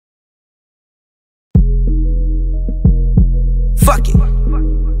fuck it.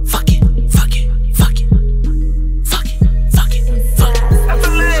 Fuck it, fuck it, fuck it. Fuck it, fuck it, fuck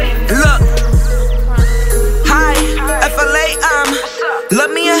it. Look, hi, FLA,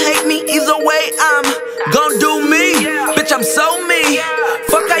 love me or hate me, either way I'm gon' do me. Bitch, I'm so me.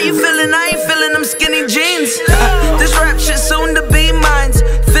 Fuck how you feeling, I ain't feeling them skinny jeans. This rap shit soon to be mine.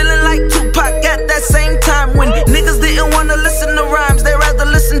 Feeling like Tupac at that same time. When niggas didn't wanna listen to rhymes, they rather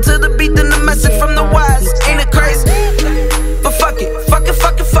listen to the beat than the message from the wise. Ain't it crazy? But fuck it, fuck it,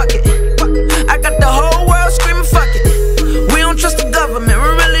 fuck it, fuck it. I got the whole world screaming fuck it. We don't trust the government, we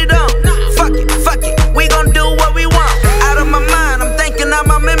really don't. Fuck it, we gon' do what we want. Out of my mind, I'm thinking out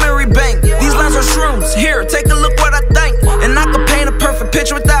my memory bank. These lines are shrooms, here, take a look what I think. And I can paint a perfect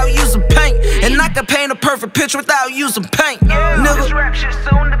picture without using paint. And I can paint a perfect picture without using paint. Nigga. This rap shit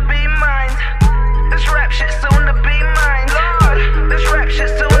soon to be mine. This rap shit soon to be mine. Lord, this rap shit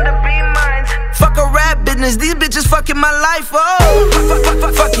soon to be mine. Fuck a rap business, these bitches fucking my life, oh.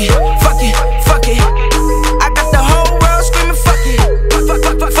 Fuck it, fuck it, fuck it. I got the whole world screaming fuck it.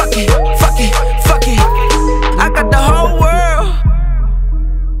 Fuck it, fuck it, fuck it. I got the whole world.